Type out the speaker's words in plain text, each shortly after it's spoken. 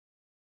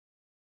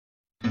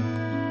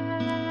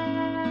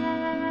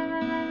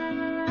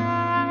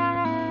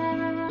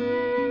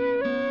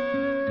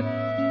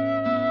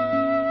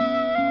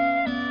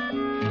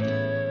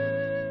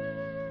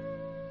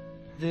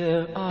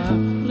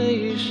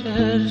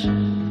faces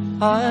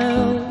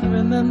I'll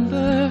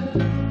remember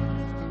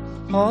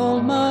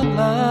all my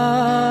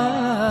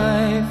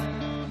life.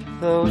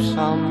 Though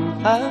some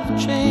have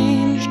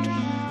changed,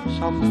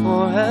 some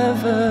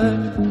forever,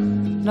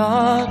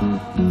 not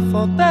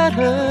for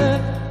better.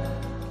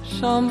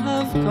 Some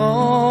have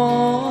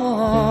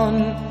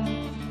gone,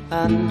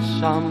 and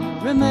some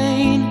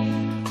remain.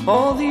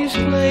 All these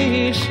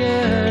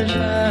places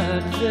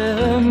had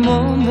their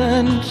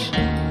moments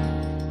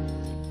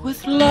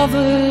with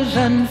lovers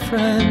and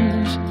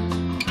friends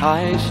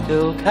I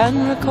still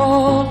can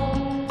recall.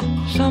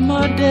 Some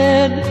are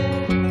dead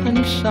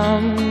and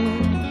some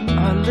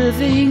are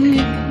living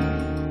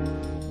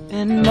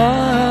in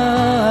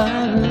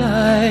my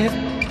life.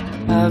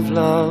 I've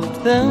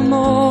loved them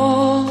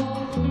all,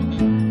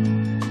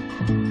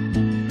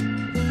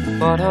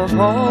 but of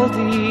all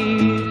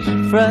these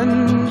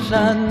friends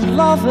and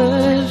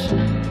lovers,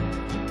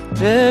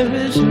 there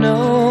is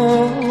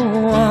no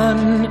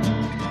one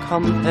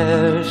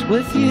compares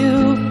with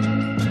you.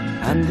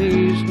 And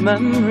these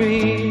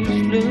memories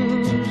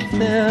lose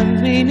their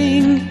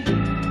meaning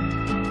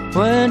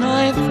when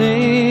I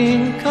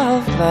think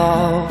of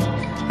love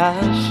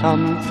as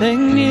something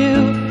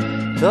new.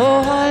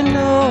 Though I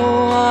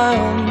know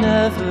I'll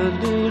never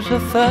lose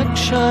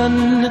affection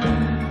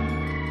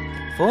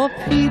for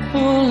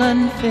people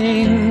and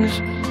things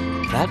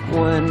that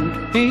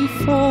went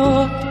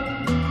before.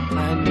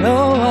 I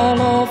know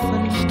I'll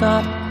often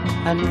stop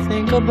and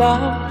think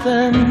about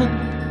them.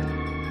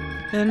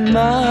 In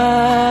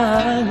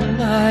my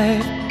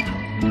life,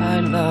 I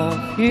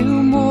love you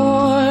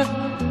more.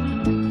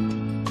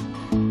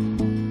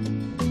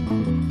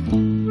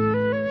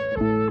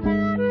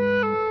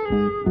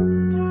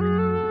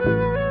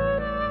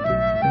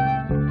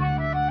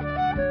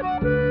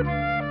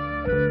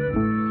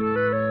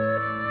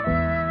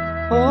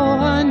 Oh,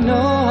 I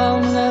know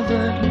I'll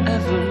never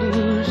ever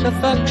lose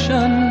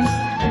affection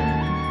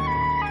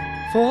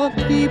for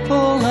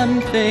people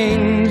and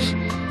things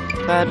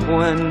that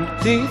went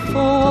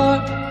before.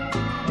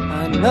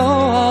 I know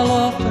I'll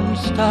often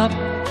stop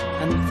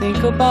and think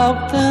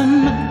about them.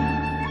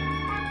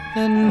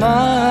 In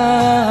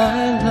my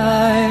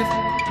life,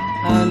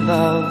 I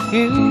love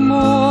you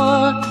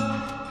more.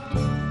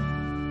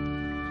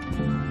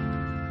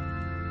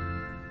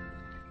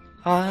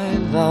 I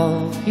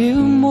love you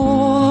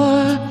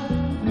more.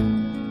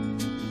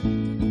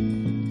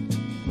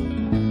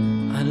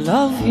 I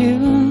love you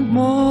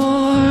more.